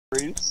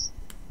Bruce?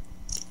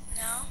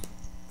 No.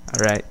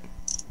 Alright.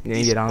 You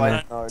need to get on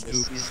there. So,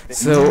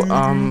 So, Wait,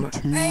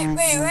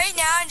 right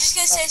now, I'm just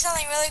gonna say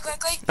something really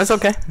quickly. that's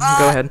okay.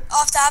 Go ahead.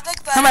 Off topic,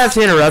 but I'm gonna have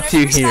to interrupt you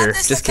when I first got here.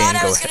 this, Just I thought kidding,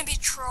 I go was ahead. gonna be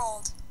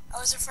trolled. I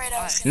was afraid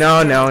I was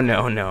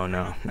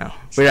gonna No.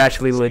 We're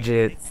actually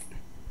legit.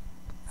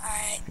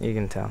 Alright. You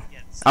can tell.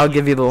 I'll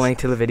give you the link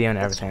to the video and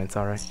everything. It's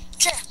alright.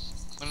 Sure.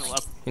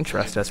 You can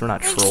trust us. We're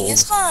not Drinking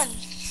is trolls. fun.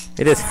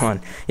 It is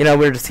fun. You know,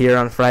 we're just here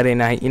on Friday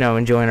night, you know,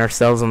 enjoying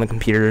ourselves on the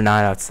computer,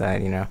 not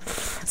outside, you know.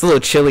 It's a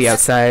little chilly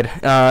outside.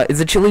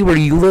 Is it chilly where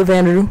you live,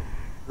 Andrew?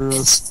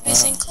 It's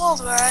freezing cold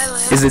where I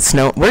live. Is it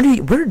snow?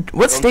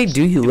 What state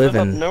do you live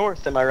Up in?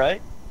 north, am I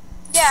right?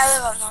 Yeah, I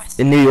live up north.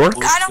 In New York?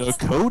 I don't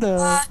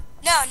Dakota.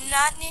 no,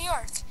 not New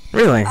York.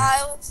 Really?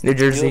 I live, New You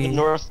live in Jersey?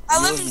 north. I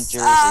you live live in in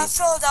Jersey.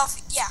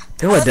 Philadelphia. Yeah.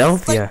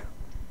 Philadelphia.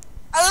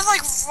 I live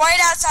like right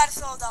outside of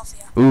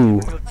Philadelphia.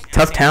 Ooh,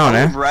 tough town,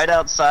 I eh? live right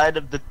outside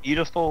of the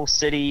beautiful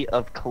city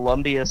of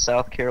Columbia,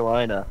 South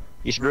Carolina.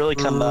 You should really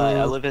come by.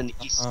 I live in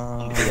East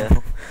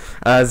Columbia.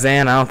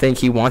 Zan, I don't think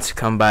he wants to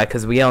come by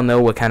because we all know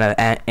what kind of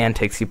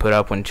antics you put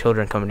up when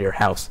children come into your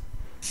house.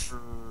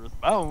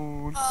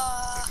 Earthbound.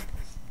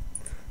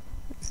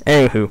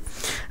 Anywho,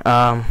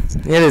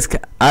 it is.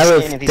 I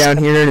live down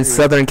here in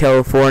Southern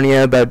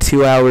California, about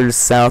 2 hours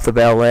south of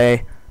LA,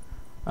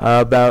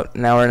 about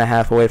an hour and a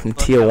half away from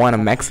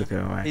Tijuana,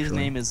 Mexico. Actually, His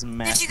name is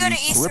Matt. Did you go to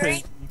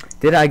E3?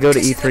 did I go to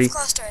Because you live E3?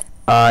 close to it.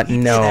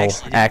 No,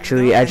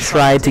 actually, I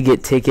tried to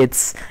get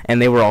tickets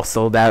and they were all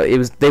sold out.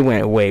 They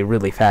went away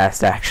really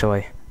fast,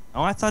 actually.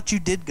 Oh, I thought you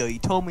did go. You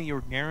told me you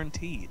were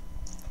guaranteed.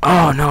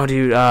 Oh no,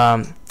 dude.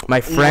 My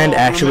friend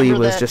actually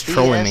remember was that just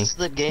trolling me. BS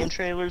that game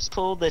trailers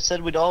pulled? They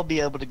said we'd all be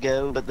able to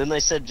go, but then they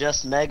said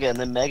just Mega, and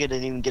then Mega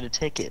didn't even get a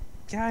ticket.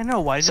 Yeah, I know.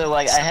 Why? So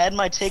like, I had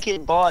my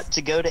ticket bought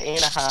to go to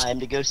Anaheim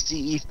to go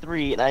see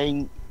E3, and I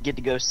didn't get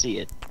to go see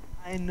it.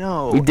 I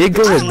know. We did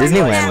go to Oh my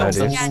Disneyland, God.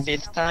 though, dude. Yeah. The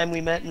fifth time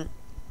we met. I didn't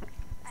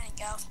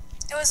go.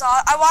 It was all.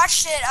 I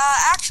watched it.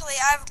 Actually,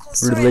 I have a cool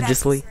story. about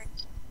Religiously? E3.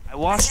 I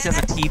watched it on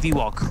the TV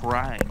while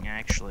crying.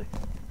 Actually.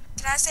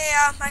 Can I say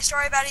my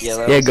story about E3?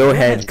 Yeah, Yeah, go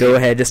ahead. Go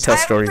ahead. Just tell I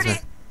have a stories, pretty-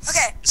 man.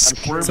 Okay.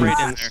 Squirm some- right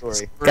in Good there. story.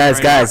 Squirm Guys, right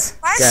in guys,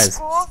 My guys.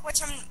 school,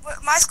 which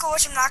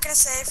I'm not gonna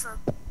say for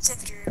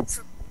safety for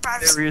there.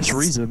 privacy. Various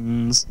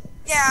reasons.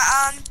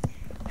 Yeah.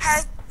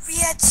 We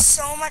had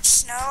so much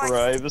snow.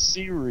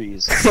 Privacy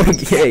reasons.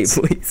 Okay,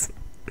 please.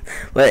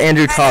 Let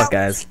Andrew talk,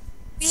 guys.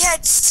 We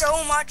had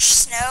so much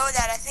snow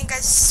that I think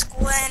our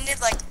school ended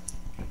like,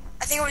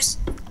 I think it was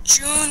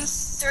June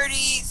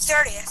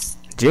 30th.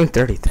 June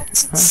 30th.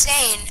 It's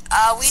insane.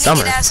 We didn't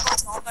Summer. get out of school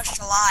until almost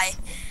July.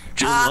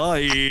 July.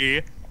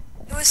 It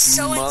was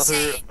so Mother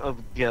insane. of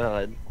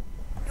God.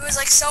 It was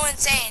like so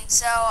insane.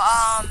 So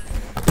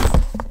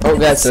Oh, it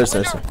guys, was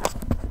sorry. literally-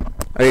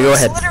 Okay, go it was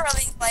ahead.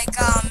 Literally like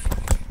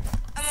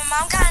my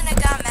mom kind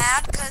of got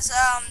mad because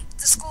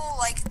the school,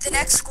 like the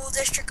next school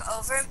district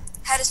over,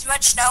 had as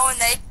much snow and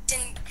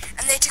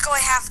they took away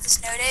half of the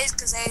snow days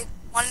because they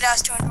wanted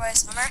us to enjoy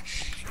summer.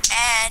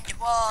 And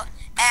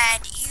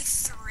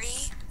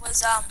E3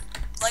 was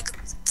like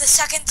the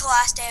second to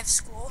last day of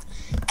school,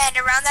 and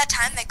around that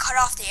time they cut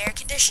off the air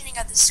conditioning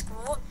of the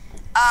school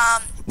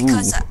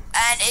because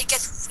and it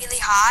gets really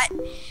hot.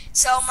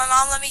 So my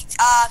mom let me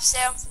stay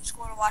home from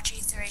school to watch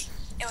E3.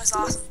 It was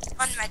awesome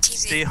on my TV.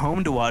 Stay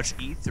home to watch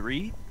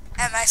E3.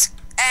 At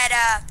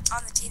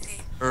on the TV.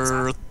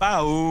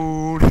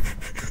 Earthbound.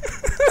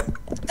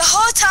 The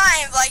whole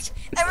time, like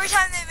every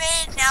time they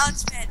made an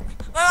announcement,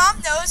 my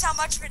mom knows how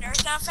much of an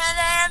Earthbound fan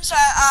I am, so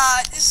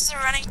this is a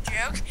running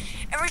joke.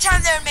 Every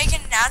time they would make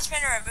an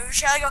announcement or a movie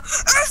trailer, I go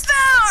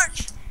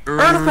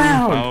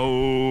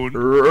Earthbound. Earthbound.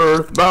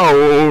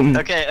 Earthbound.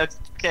 Okay.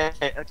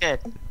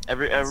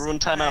 Everyone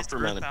time out for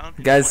a minute.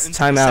 Guys,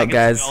 time out,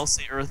 guys. I'll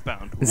say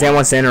Earthbound. Zan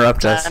wants to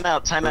interrupt us. Time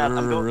out. I'm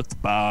going.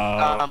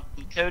 Earthbound.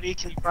 Cody,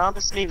 can you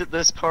promise me that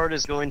this part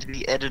is going to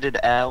be edited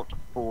out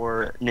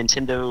for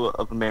Nintendo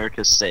of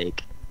America's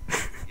sake?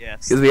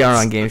 Yes. Because we are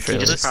on game Can you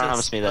trailers. just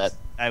promise me that?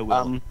 I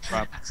will.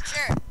 Promise.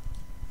 Sure.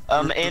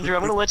 Andrew,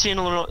 I'm gonna let you in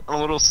a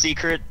little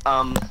secret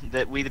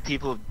that we, the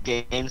people of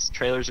games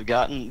trailers, have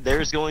gotten.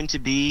 There's going to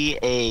be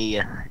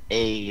a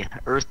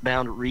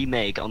Earthbound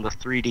remake on the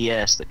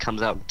 3DS that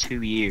comes out in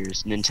 2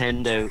 years.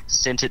 Nintendo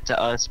sent it to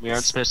us. We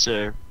aren't supposed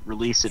to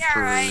release it Yeah,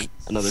 for right.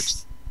 another.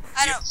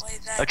 I don't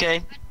believe that.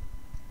 Okay,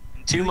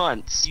 2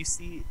 months. You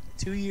see,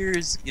 2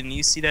 years, and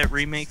you see that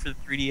remake for the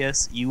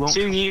 3DS. You won't.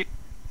 2 years.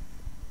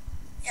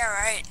 Yeah,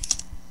 right.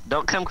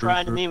 Don't come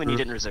crying to me when you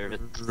didn't reserve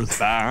it.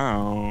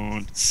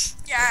 Earthbound.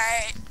 Yeah,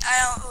 right.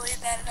 I don't believe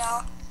that at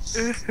all.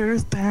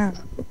 Earthbound.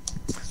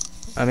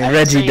 I mean, I didn't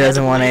Reggie say you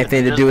doesn't had want believe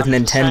anything it. to do with I'm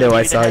just trying to Nintendo. give I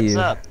you the saw heads you.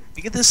 up.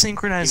 We get the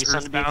synchronized Maybe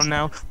something Earthbound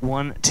now.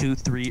 1, 2,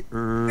 3.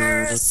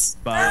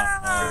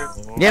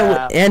 Earthbound. Yeah,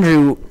 well,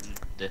 Andrew,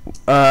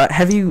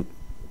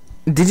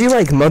 did you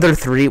like Mother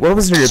 3? What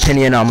was your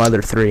opinion on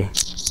Mother 3? I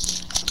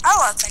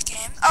love that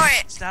game. Oh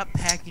wait, Stop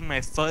packing my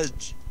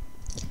fudge.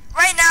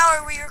 right now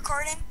are we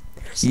recording?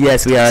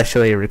 Yes, we are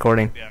actually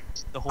recording. Yeah.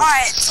 The whole.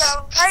 Alright, so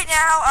right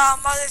now,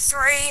 Mother 3,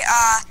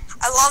 I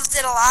loved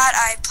it a lot.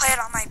 I play it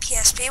on my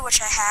PSP,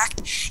 which I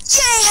hacked.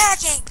 Yay,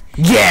 hacking!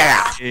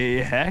 Yeah! Hey,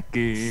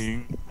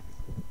 hacking.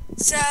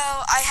 So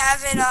I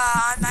have it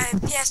on my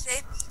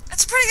PSP.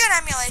 It's a pretty good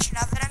emulation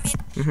of it. I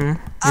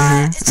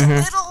mean, it's a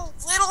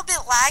little bit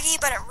laggy,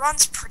 but it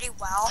runs pretty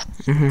well.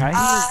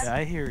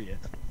 I hear you.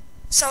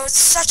 So it's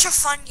such a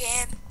fun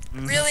game.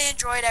 Really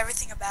enjoyed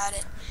everything about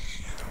it.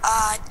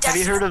 Have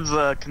you heard of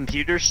the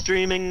computer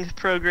streaming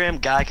program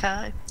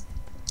Gaikai?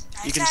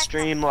 You can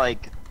stream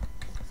like,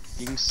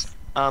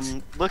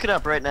 look it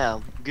up right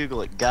now.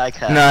 Google it,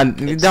 Gaikai.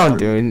 No, don't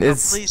do it.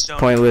 It's please don't.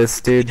 pointless,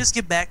 Can we dude. just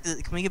get back to?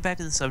 Can we get back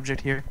to the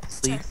subject here,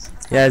 please?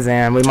 Yeah,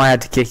 Zan, we might have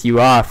to kick you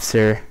off,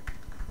 sir.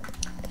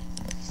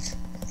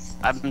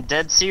 I'm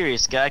dead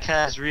serious.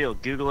 Gaikai is real.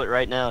 Google it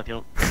right now if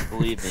you don't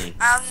believe me.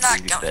 I'm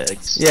not going to.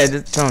 Yeah,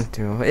 just don't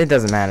do it. It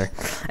doesn't matter.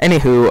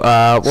 Anywho,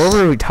 what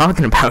were we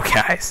talking about,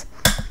 guys?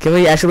 Can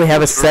we actually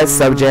have a set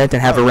subject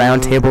and have a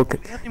round table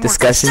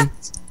discussion?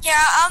 Yeah,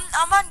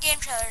 I'm on game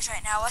trailers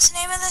right now. What's the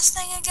name of this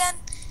thing again?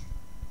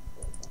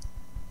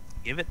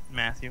 Give it,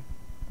 Matthew.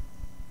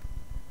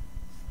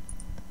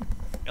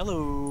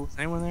 Hello, is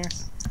anyone there?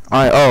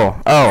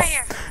 Right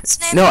here. What's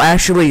the name No, of it?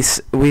 actually,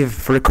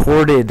 we've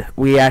recorded.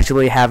 We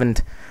actually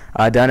haven't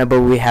done it,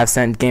 but we have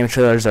sent game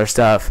trailers our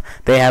stuff.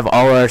 They have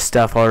all our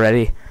stuff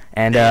already,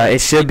 and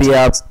it should be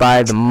up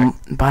by the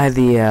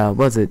what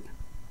was it?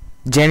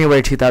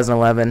 January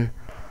 2011.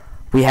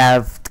 We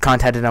have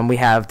contacted them. We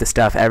have the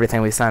stuff,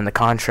 everything. We signed the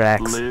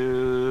contracts.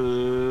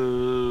 Lube.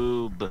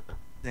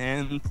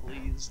 Zan,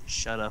 please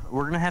shut up.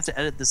 We're gonna have to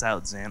edit this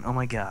out, Zan. Oh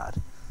my god.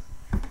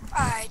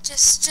 Alright,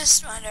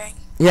 just wondering.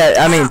 Yeah,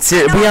 I mean,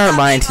 we aren't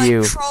lying to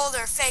you. Trolled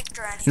or faked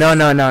or anything. No.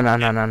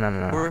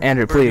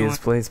 Andrew, we're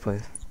please.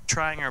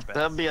 Trying our best.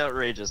 That'd be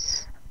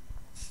outrageous.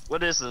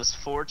 What is this,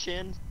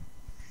 4chan?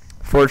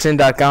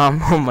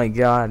 Fortune.com. Oh my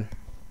god.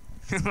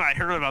 I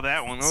heard about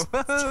that one.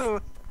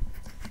 Oh.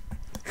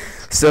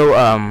 So,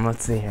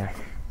 let's see here.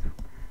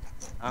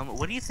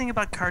 What do you think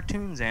about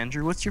cartoons,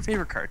 Andrew? What's your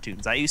favorite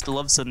cartoons? I used to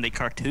love Sunday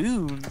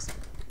cartoons.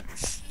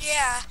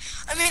 Yeah,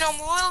 I mean, I'm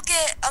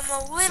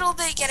a little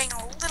bit getting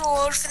a little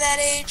old for that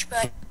age,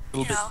 but A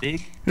little bit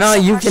big. No,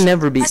 you can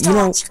never be. I You still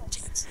know, watch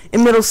cartoons.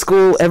 in middle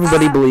school,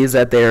 everybody believes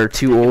that they're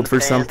too old for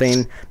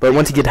something, but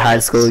once you get to high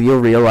school,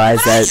 you'll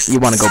realize that you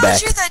want to go Tell the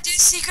back. truth, I do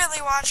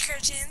secretly watch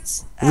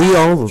cartoons. We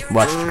all even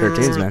watch though-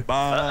 cartoons, man.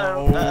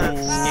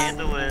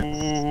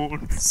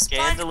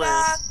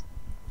 Scandalous.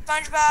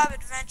 SpongeBob,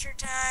 Adventure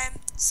Time,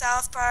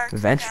 South Park.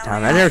 Adventure Time.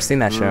 Family I've never Guy. seen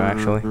that show,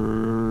 actually. I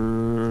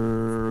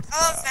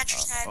love Adventure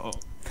Time.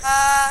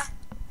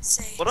 Let's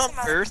see. What on some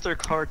other- earth are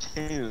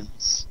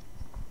cartoons?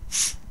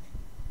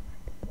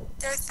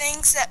 They're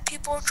things that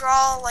people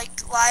draw like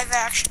live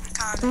action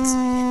comics.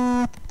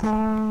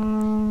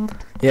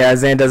 Yeah,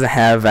 Zan doesn't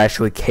have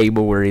actually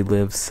cable where he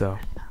lives, so.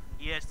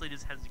 He actually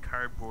just has a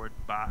cardboard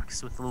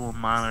box with a little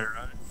monitor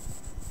on it.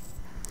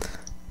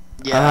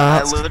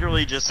 Yeah, I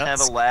literally just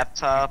have a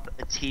laptop,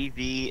 a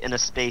TV, and a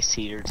space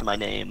heater to my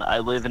name. I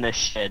live in a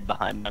shed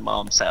behind my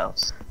mom's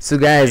house. So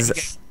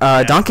guys,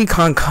 Donkey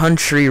Kong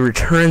Country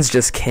Returns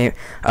just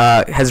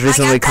has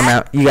recently come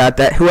out. You got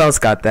that? Who else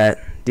got that?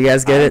 Do you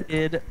guys get it? I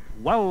did.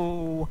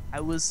 Whoa! I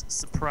was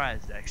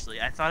surprised, actually.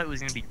 I thought it was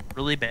gonna be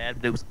really bad,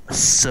 but it was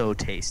so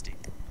tasty.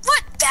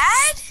 What,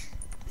 bad?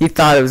 He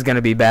thought it was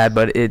gonna be bad,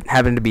 but it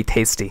happened to be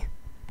tasty.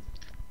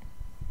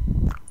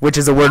 Which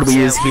is a word we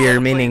use here,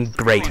 meaning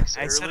great.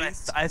 I said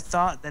I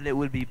thought that it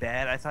would be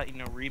bad. I thought,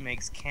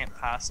 remakes can't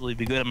possibly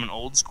be good. I'm an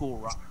old school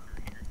rocker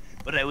here,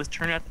 but it was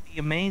turned out to be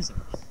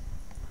amazing.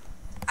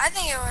 I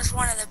think it was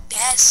one of the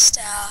best.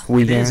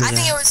 We It did. is. I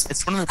think it was.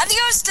 It's one of the I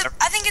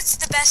think it's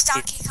the best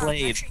Donkey Kong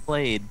Country.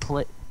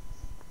 played.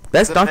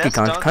 That's The Donkey best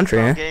Kong Donkey Country,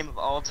 Kong eh? game of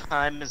all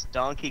time is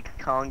Donkey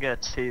Konga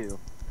 2.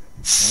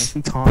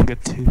 Donkey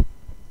Konga 2.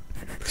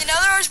 You know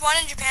there was one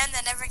in Japan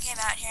that never came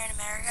out here in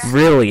America?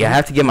 Really, I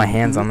have to get my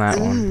hands on that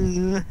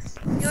one.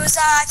 It was,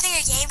 I think,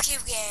 a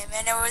GameCube game,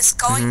 and it was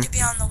going to be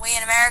on the way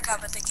in America,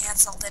 but they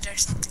canceled it or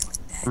something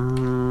like that.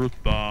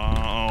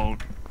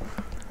 Earthbound.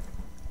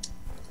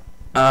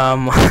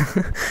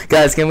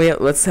 Guys,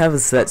 let's have a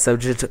set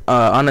subject.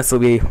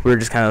 Honestly, we're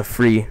just kind of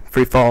free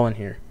falling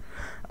here.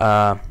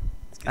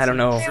 I don't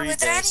know. Hey, were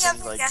there any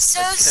other like guest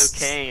hosts?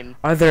 cocaine.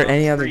 Are there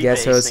any other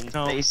guest hosts? Freebasing,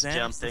 No, base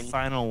that's the jumping,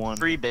 final one.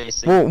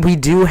 freebasing. Well, we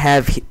do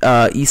have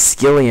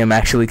Eskillium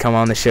actually come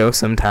on the show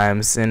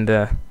sometimes, and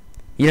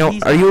you know,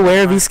 He's are you not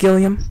aware of on.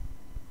 Eskillium,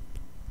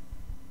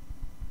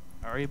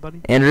 Are you,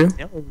 buddy? Andrew?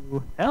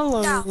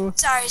 Hello. No,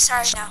 sorry,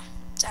 no.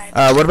 Sorry.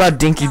 What about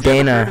Dinky No.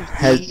 Dana?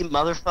 Has E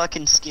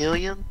motherfucking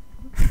Skillium?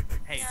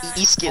 Hey, Yeah. calm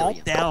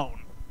Eskillium. down.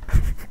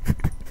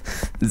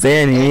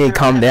 Zan, you need to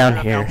calm down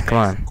here. Come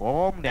on.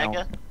 Calm down.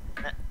 Mega?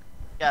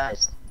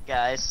 Guys.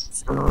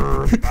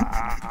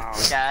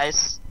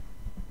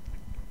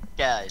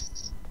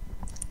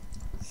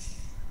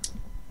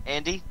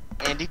 Andy,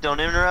 don't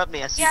interrupt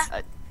me. I see.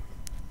 Yeah.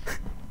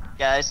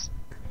 Guys,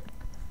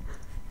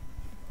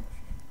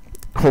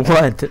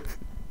 What?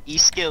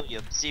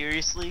 Eskillium.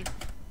 Seriously?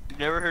 You've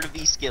never heard of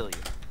Eskillium?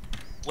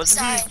 Wasn't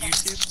he Sorry. on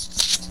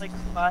YouTube? Like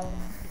 5?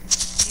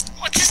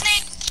 What's his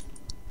name?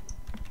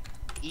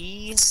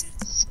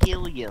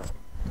 Skillium.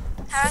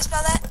 How do I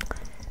spell that?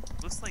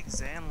 Looks like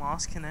Zan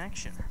lost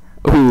connection.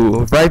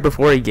 Ooh, right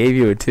before he gave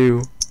you a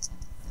 2.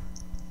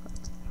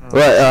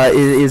 What,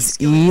 is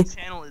E?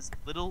 Channel is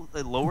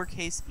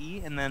lowercase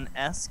e and then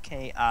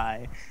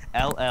SKILLIAM.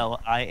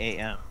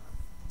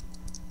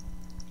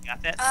 You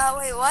got that?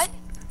 Wait, what?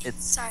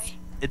 It's Sorry.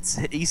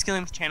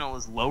 Skillium's channel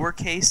is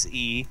lowercase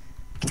e,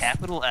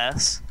 capital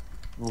S,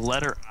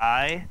 letter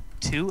I,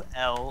 2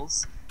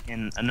 L's,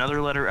 and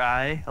another letter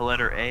I, a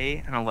letter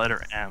A, and a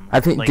letter M.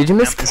 I think. Like Did you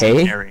miss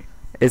K? Mary.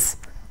 It's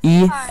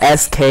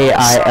ESKILLIAM.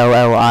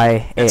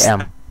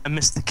 I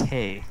missed the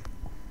K.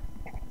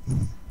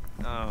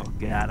 Oh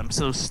god, I'm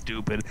so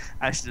stupid.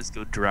 I should just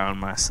go drown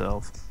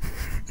myself.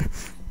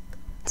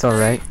 It's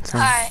alright.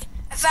 Alright,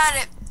 I found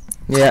it.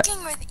 Yeah.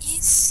 Cooking with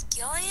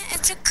Skillion?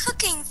 It's a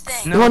cooking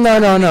thing. No.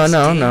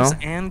 Games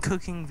and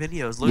cooking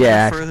videos. Look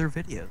at further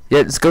videos.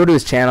 Yeah, just go to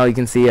his channel. You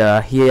can see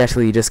he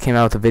actually just came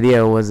out with a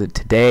video, was it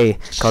today,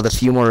 called A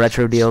Few More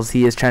Retro Deals.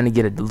 He is trying to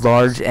get a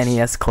large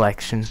NES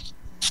collection.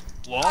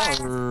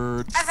 Large.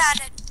 I found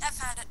it.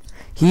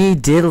 He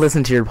did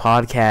listen to your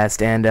podcast,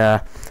 and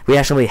we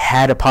actually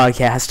had a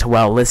podcast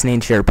while listening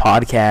to your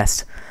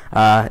podcast.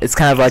 It's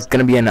kind of like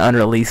going to be an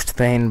unreleased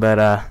thing,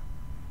 but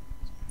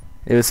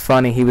it was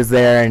funny. He was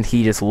there, and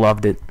he just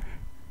loved it.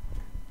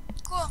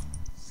 Cool.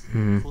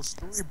 Cool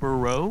story,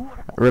 bro.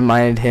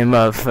 Reminded him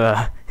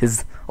of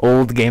his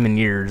old gaming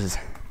years.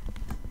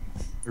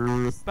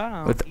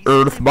 Earthbound. With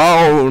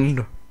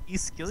Earthbound.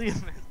 Skillium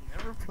has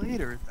never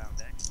played Earthbound,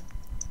 actually.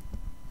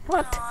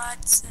 What? Oh,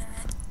 that's it.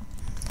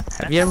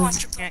 Have you ever?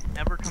 He can't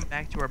ever come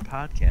back to our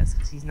podcast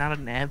because he's not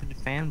an avid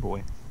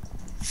fanboy.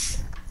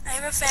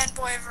 I'm a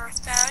fanboy of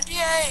Earthbound.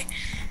 Yay!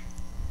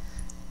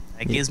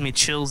 That gives me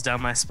chills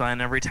down my spine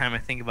every time I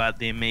think about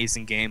the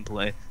amazing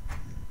gameplay.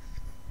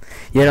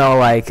 You know,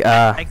 like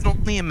I can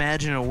only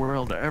imagine a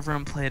world where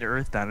everyone played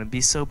Earthbound. It'd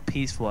be so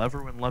peaceful.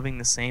 Everyone loving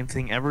the same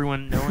thing.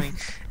 Everyone knowing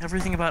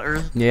everything about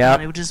Earthbound. Yep.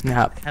 It would just be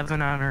Yep.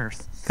 heaven on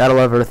earth. Gotta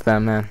love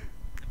Earthbound, man.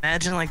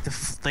 Imagine like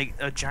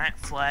a giant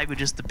flag with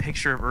just the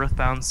picture of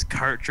Earthbound's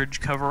cartridge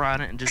cover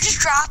on it and just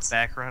dropped.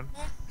 background.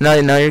 No,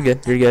 you're good.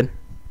 You're good.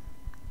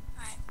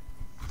 Alright.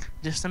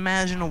 Just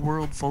imagine a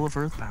world full of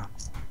Earthbound.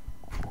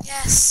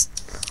 Yes.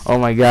 Oh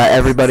my God,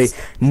 everybody,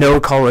 no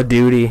Call of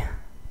Duty.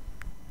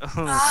 Oh,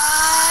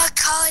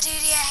 Call of Duty,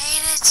 I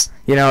hate it.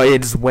 You know,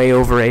 it's way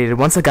overrated.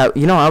 Once I got,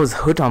 I was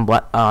hooked on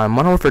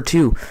Modern Warfare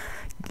 2.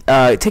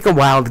 Take a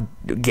wild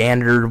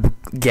gander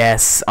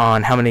guess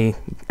on how many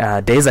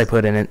days I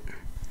put in it.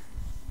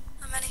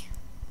 How many?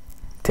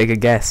 Take a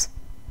guess.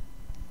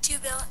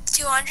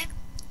 200?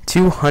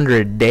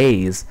 200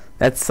 days.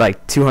 That's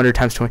like 200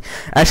 times 20.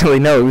 Actually,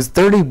 no, it was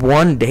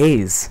 31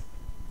 days.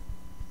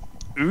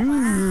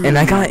 Ooh. And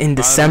I got in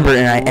December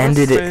and I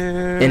ended it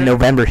in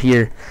November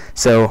here.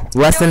 So,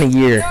 less than a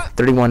year,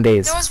 31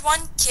 days. There was one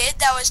kid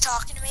that was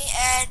talking to me,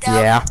 and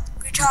Yeah.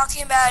 we were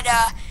talking about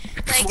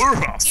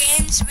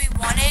games we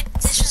wanted.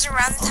 This was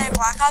around the time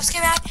Black Ops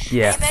came out.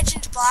 Yeah. And he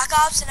mentioned Black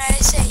Ops, and I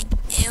say,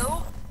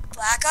 ew,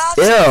 Black Ops?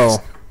 Ew. He goes,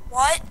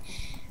 what?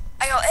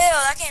 I go, ew,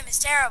 that game is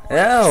terrible. He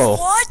goes,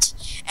 Ew. what?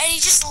 And he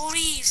just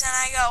leaves, and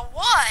I go,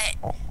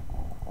 what?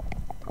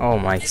 Oh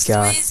my Just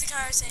God. leaves the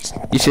conversation.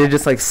 You should have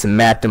just like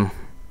smacked him.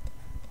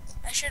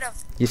 I should have.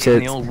 You The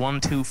should old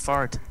 1-2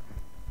 fart.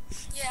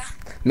 Yeah.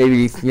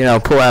 maybe,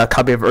 pull out a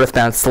copy of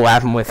Earthbound,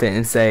 slap him with it,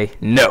 and say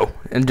no,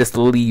 and just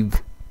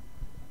leave.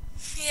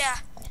 Yeah.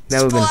 That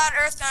Just would've pull been- out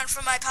Earthbound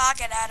from my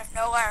pocket out of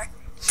nowhere.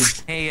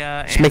 Hey,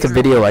 Should make a Andrew,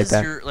 video what like is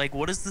that. your-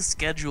 what is the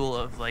schedule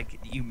of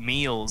you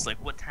meals? Like,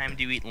 what time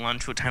do you eat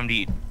lunch? What time do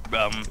you eat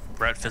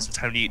breakfast? What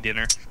time do you eat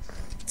dinner?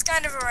 It's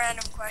kind of a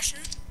random question.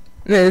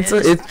 Yeah,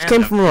 it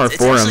came from our It's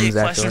forums, actually a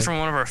question actually. from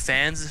one of our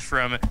fans,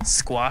 from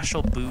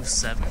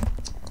Squashel7.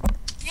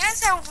 You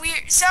guys have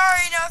weird.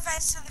 Sorry, no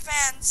offense to the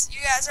fans. You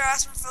guys are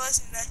awesome for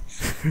listening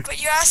to this.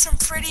 But you asked some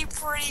pretty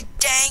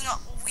dang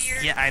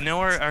weird. Yeah, I know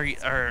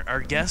our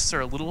guests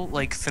are a little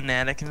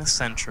fanatic and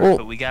eccentric, Well,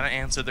 but we gotta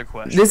answer their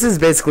questions. This is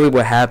basically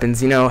what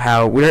happens. You know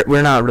how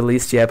we're not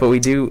released yet, but we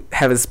do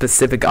have a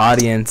specific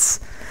audience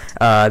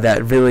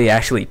that really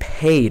actually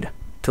paid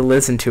to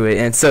listen to it,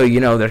 and so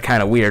they're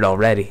kind of weird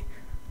already.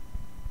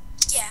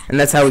 Yeah. And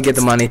that's how we get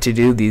the money to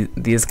do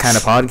these kind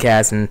of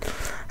podcasts and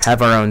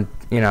have our own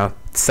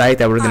site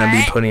that we're gonna be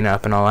Alright. putting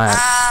up and all that.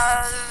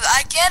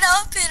 I get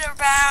up at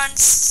around.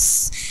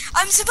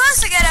 I'm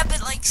supposed to get up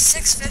at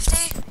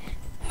 6:50.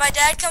 My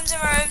dad comes in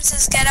my room and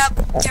says, "Get up,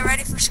 get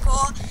ready for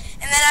school,"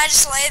 and then I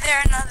just lay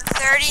there another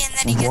 30, and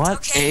then he gets What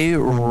okay. a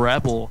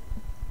rebel!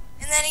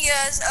 And then he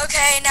goes,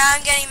 "Okay, now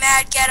I'm getting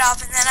mad. Get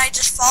up," and then I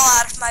just fall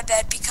out of my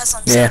bed because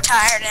I'm Yeah. so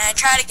tired, and I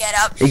try to get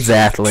up.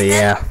 Exactly. and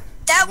then- Yeah.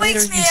 That What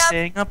wakes are me you up.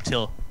 staying up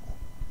till?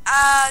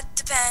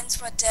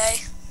 Depends what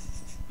day.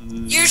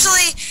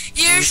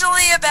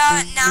 Usually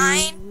about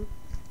 9.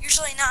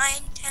 Usually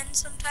 9, 10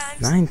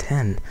 sometimes. 9,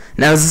 10.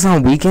 Now is this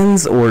on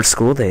weekends or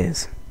school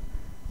days?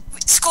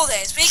 School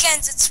days.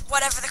 Weekends, it's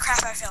whatever the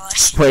crap I feel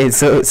like. Wait,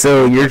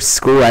 so your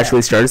school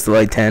actually starts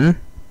at 10?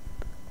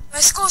 My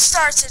school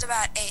starts at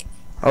about 8.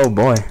 Oh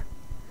boy.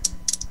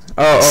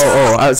 Oh,